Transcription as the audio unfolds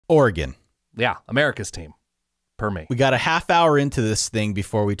Oregon. Yeah, America's team, per me. We got a half hour into this thing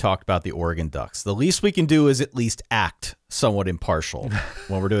before we talked about the Oregon Ducks. The least we can do is at least act somewhat impartial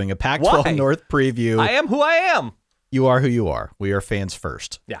when we're doing a Pac-12 North preview. I am who I am. You are who you are. We are fans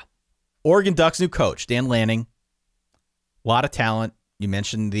first. Yeah. Oregon Ducks new coach, Dan Lanning. A lot of talent. You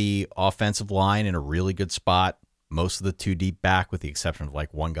mentioned the offensive line in a really good spot. Most of the two deep back, with the exception of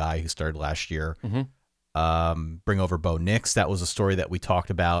like one guy who started last year. Bring over Bo Nix. That was a story that we talked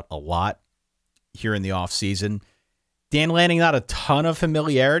about a lot here in the offseason. Dan Lanning, not a ton of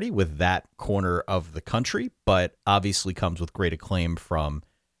familiarity with that corner of the country, but obviously comes with great acclaim from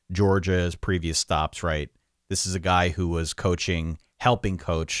Georgia's previous stops, right? This is a guy who was helping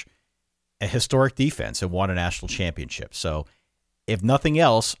coach a historic defense and won a national championship. So if nothing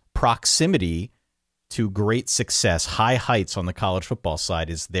else, proximity to great success, high heights on the college football side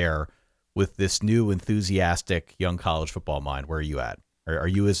is there with this new enthusiastic young college football mind. Where are you at? Are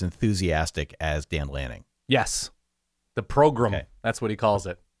you as enthusiastic as Dan Lanning? Yes. The program. Okay. That's what he calls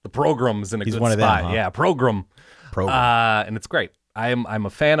it. The program's in a He's good one spot. Of them, huh? Yeah, program. Program. And it's great. I'm a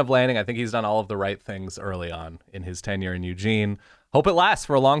fan of Lanning. I think he's done all of the right things early on in his tenure in Eugene. Hope it lasts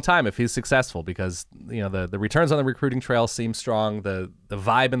for a long time if he's successful, because the returns on the recruiting trail seem strong. The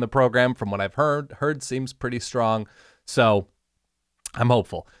vibe in the program, from what I've heard seems pretty strong. So I'm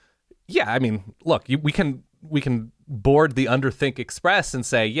hopeful. Yeah, I mean, look, we can board the Underthink Express and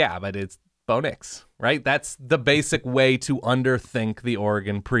say, yeah, but it's Bo Nix, right? That's the basic way to underthink the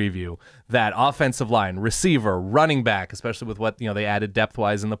Oregon preview. That offensive line, receiver, running back, especially with what they added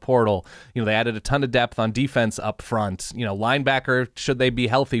depth-wise in the portal. They added a ton of depth on defense up front. Linebacker, should they be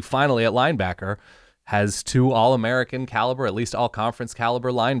healthy finally at linebacker, has 2 All-American caliber, at least all-conference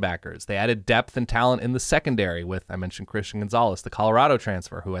caliber linebackers. They added depth and talent in the secondary with, I mentioned Christian Gonzalez, the Colorado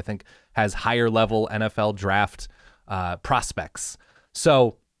transfer, who I think has higher-level NFL draft prospects.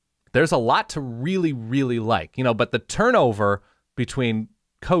 So there's a lot to really, really like. But the turnover between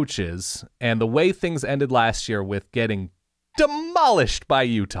coaches and the way things ended last year with getting demolished by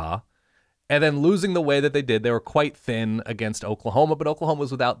Utah and then losing the way that they did, they were quite thin against Oklahoma, but Oklahoma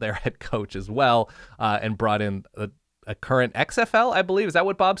was without their head coach as well, and brought in a current XFL, I believe. Is that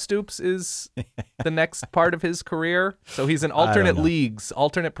what Bob Stoops is the next part of his career? So he's in alternate leagues,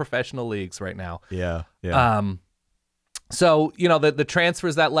 alternate professional leagues right now. Yeah. So, the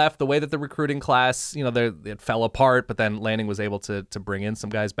transfers that left, the way that the recruiting class, it fell apart, but then Lanning was able to bring in some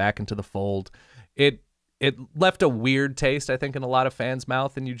guys back into the fold. It left a weird taste, I think, in a lot of fans'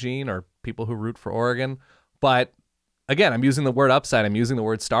 mouth in Eugene, or people who root for Oregon. But again, I'm using the word upside. I'm using the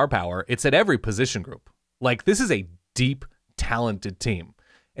word star power. It's at every position group. Like, this is a deep, talented team.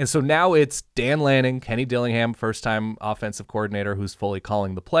 And so now it's Dan Lanning, Kenny Dillingham, first-time offensive coordinator who's fully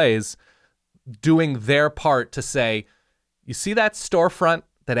calling the plays, doing their part to say, you see that storefront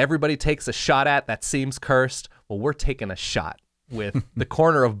that everybody takes a shot at that seems cursed? Well, we're taking a shot with the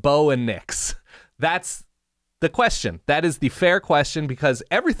corner of Bo and Nix. That's the question. That is the fair question, because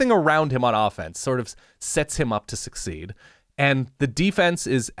everything around him on offense sort of sets him up to succeed. And the defense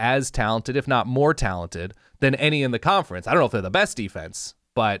is as talented, if not more talented, than any in the conference. I don't know if they're the best defense,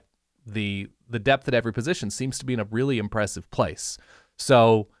 but the depth at every position seems to be in a really impressive place.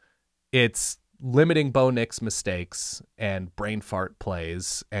 So it's limiting Bo Nix mistakes and brain fart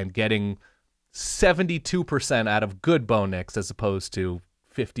plays and getting 72% out of good Bo Nix as opposed to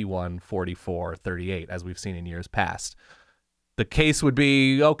 51, 44, 38, as we've seen in years past. The case would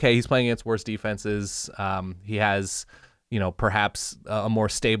be, okay, he's playing against worse defenses. He has, perhaps a more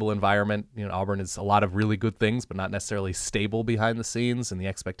stable environment. Auburn is a lot of really good things, but not necessarily stable behind the scenes and the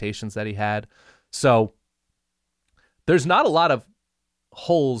expectations that he had. So there's not a lot of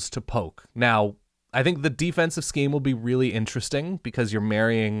holes to poke. Now, I think the defensive scheme will be really interesting because you're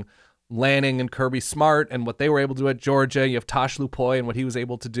marrying Lanning and Kirby Smart and what they were able to do at Georgia. You have Tosh Lupoy and what he was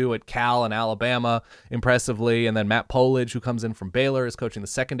able to do at Cal and Alabama impressively. And then Matt Polidge, who comes in from Baylor, is coaching the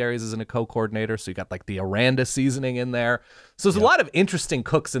secondaries as a co-coordinator. So you got like the Aranda seasoning in there. So there's a lot of interesting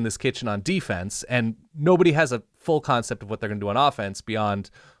cooks in this kitchen on defense, and nobody has a full concept of what they're going to do on offense beyond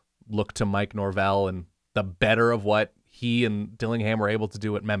look to Mike Norvell and the better of what he and Dillingham were able to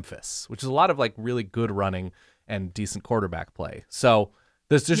do at Memphis, which is a lot of like really good running and decent quarterback play. So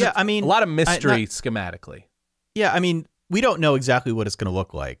there's just a lot of mystery schematically. Yeah, I mean, we don't know exactly what it's going to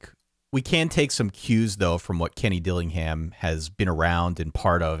look like. We can take some cues, though, from what Kenny Dillingham has been around and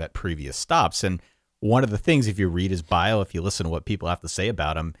part of at previous stops. And one of the things, if you read his bio, if you listen to what people have to say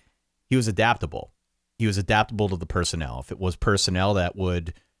about him, he was adaptable. He was adaptable to the personnel. If it was personnel that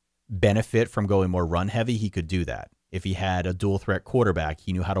would benefit from going more run-heavy, he could do that. If he had a dual-threat quarterback,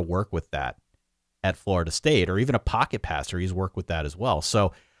 he knew how to work with that at Florida State, or even a pocket passer, he's worked with that as well.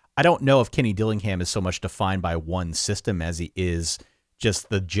 So I don't know if Kenny Dillingham is so much defined by one system as he is just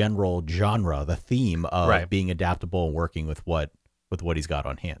the general genre, the theme of being adaptable and working with what he's got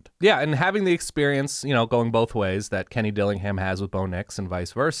on hand. Yeah, and having the experience, going both ways that Kenny Dillingham has with Bo Nix and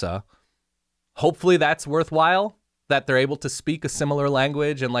vice versa, hopefully that's worthwhile, that they're able to speak a similar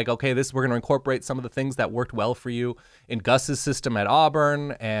language and okay, we're going to incorporate some of the things that worked well for you in Gus's system at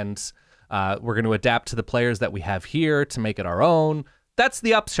Auburn, and we're going to adapt to the players that we have here to make it our own. That's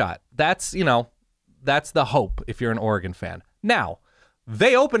the upshot. That's the hope if you're an Oregon fan. Now,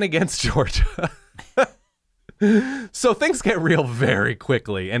 they open against Georgia. So things get real very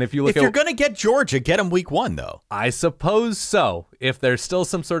quickly. And if you look if you're going to get Georgia, get them week 1, though. I suppose so, if there's still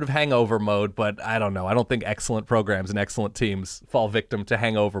some sort of hangover mode. But I don't know. I don't think excellent programs and excellent teams fall victim to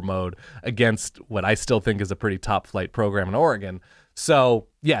hangover mode against what I still think is a pretty top-flight program in Oregon. So,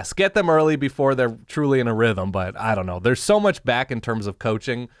 yes, get them early before they're truly in a rhythm. But I don't know. There's so much back in terms of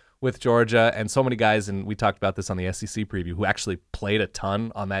coaching with Georgia, and so many guys, and we talked about this on the SEC preview, who actually played a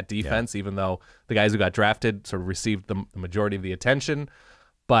ton on that defense, even though the guys who got drafted sort of received the majority of the attention.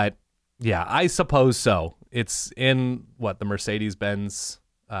 But, yeah, I suppose so. It's in, the Mercedes-Benz,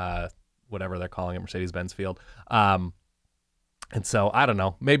 whatever they're calling it, Mercedes-Benz Field. And so, I don't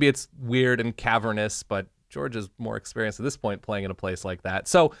know. Maybe it's weird and cavernous, but Georgia's more experienced at this point playing in a place like that.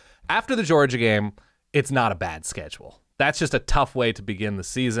 So, after the Georgia game, it's not a bad schedule. That's just a tough way to begin the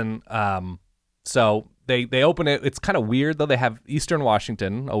season. So they open it. It's kind of weird, though. They have Eastern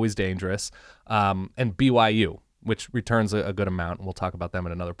Washington, always dangerous, and BYU, which returns a good amount, and we'll talk about them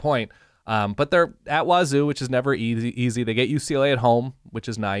at another point. But they're at Wazoo, which is never easy. They get UCLA at home, which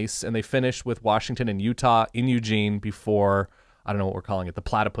is nice, and they finish with Washington and Utah in Eugene before, I don't know what we're calling it, the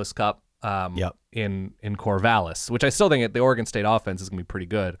Platypus Cup in Corvallis, which I still think the Oregon State offense is going to be pretty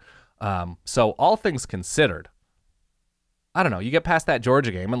good. So all things considered, I don't know. You get past that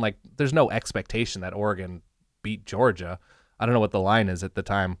Georgia game, and there's no expectation that Oregon beat Georgia. I don't know what the line is at the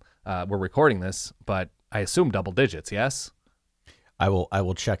time we're recording this, but I assume double digits. Yes, I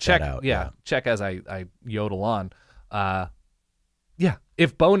will check that out. Yeah, check as I yodel on.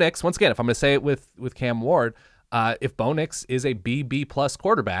 If Bo Nix, once again, if I'm going to say it with Cam Ward, if Bo Nix is a B+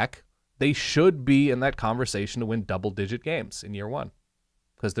 quarterback, they should be in that conversation to win double digit games in year 1,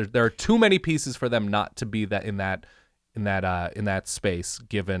 because there are too many pieces for them not to be in that space,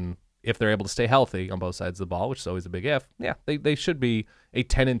 given if they're able to stay healthy on both sides of the ball, which is always a big if. Yeah, they should be a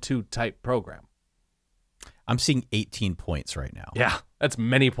 10-2 type program. I'm seeing 18 points right now. Yeah, that's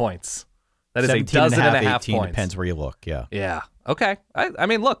many points. That is a dozen and a half 18, points. Depends where you look. Yeah. Yeah. Okay. I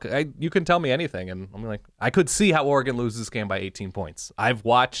mean, look, you can tell me anything, and I'm I could see how Oregon loses this game by 18 points. I've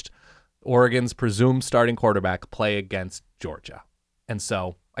watched Oregon's presumed starting quarterback play against Georgia, and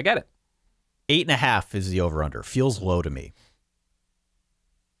so I get it. 8.5 is the over-under. Feels low to me.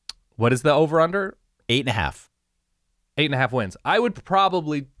 What is the over-under? 8.5. 8.5 wins. I would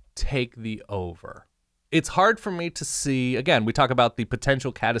probably take the over. It's hard for me to see. Again, we talk about the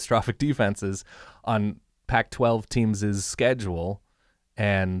potential catastrophic defenses on Pac-12 teams' schedule,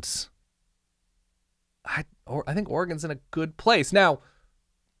 and I think Oregon's in a good place. Now,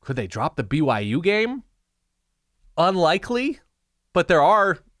 could they drop the BYU game? Unlikely, but there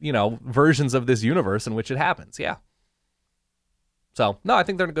are versions of this universe in which it happens. Yeah. So, no, I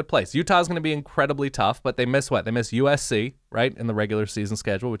think they're in a good place. Utah's going to be incredibly tough, but they miss what? They miss USC, right, in the regular season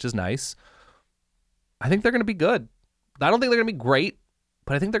schedule, which is nice. I think they're going to be good. I don't think they're going to be great,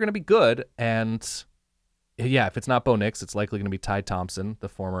 but I think they're going to be good. And, yeah, if it's not Bo Nix, it's likely going to be Ty Thompson, the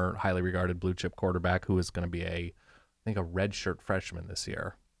former highly regarded blue-chip quarterback, who is going to be a redshirt freshman this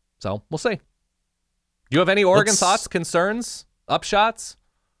year. So, we'll see. You have any Oregon thoughts, concerns, upshots?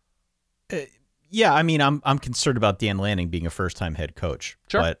 Yeah, I mean, I'm concerned about Dan Lanning being a first-time head coach.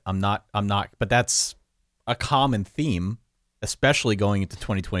 Sure. But I'm not. But that's a common theme, especially going into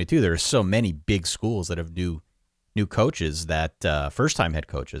 2022. There are so many big schools that have new coaches, that first-time head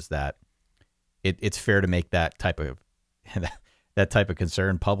coaches, that it's fair to make that type of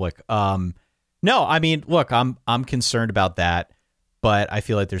concern public. No, I mean, look, I'm concerned about that, but I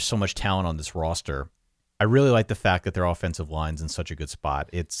feel like there's so much talent on this roster. I really like the fact that their offensive line's in such a good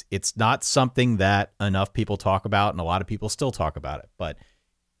spot. It's not something that enough people talk about, and a lot of people still talk about it, but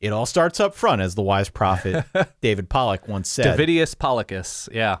it all starts up front, as the wise prophet David Pollock once said. Davidius Pollicus,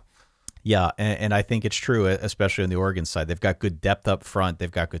 yeah. Yeah, and I think it's true, especially on the Oregon side. They've got good depth up front. They've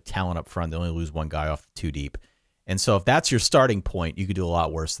got good talent up front. They only lose one guy off too deep. And so if that's your starting point, you could do a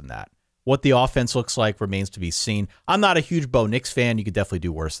lot worse than that. What the offense looks like remains to be seen. I'm not a huge Bo Nix fan. You could definitely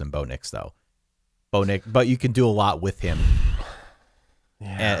do worse than Bo Nix, though. Bo Nix, but you can do a lot with him.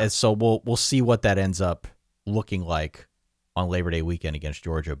 Yeah. And so we'll see what that ends up looking like on Labor Day weekend against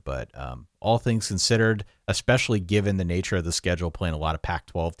Georgia. But all things considered, especially given the nature of the schedule, playing a lot of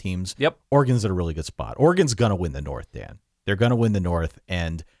Pac-12 teams, Yep. Oregon's at a really good spot. Oregon's going to win the North, Dan. They're going to win the North,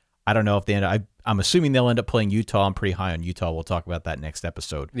 and I don't know if they end up, I'm assuming they'll end up playing Utah. I'm pretty high on Utah. We'll talk about that next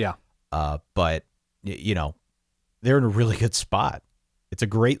episode. Yeah. But, you know, they're in a really good spot. It's a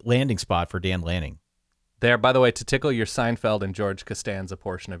great landing spot for Dan Lanning. There, by the way, to tickle your Seinfeld and George Costanza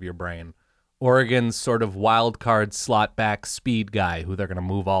portion of your brain, Oregon's sort of wild card slot back speed guy who they're going to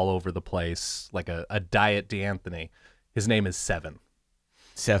move all over the place like a diet D'Anthony. His name is Seven.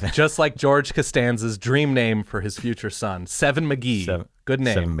 Seven. Just like George Costanza's dream name for his future son, Seven McGee. Seven. Good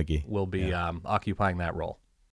name. Seven McGee will be occupying that role.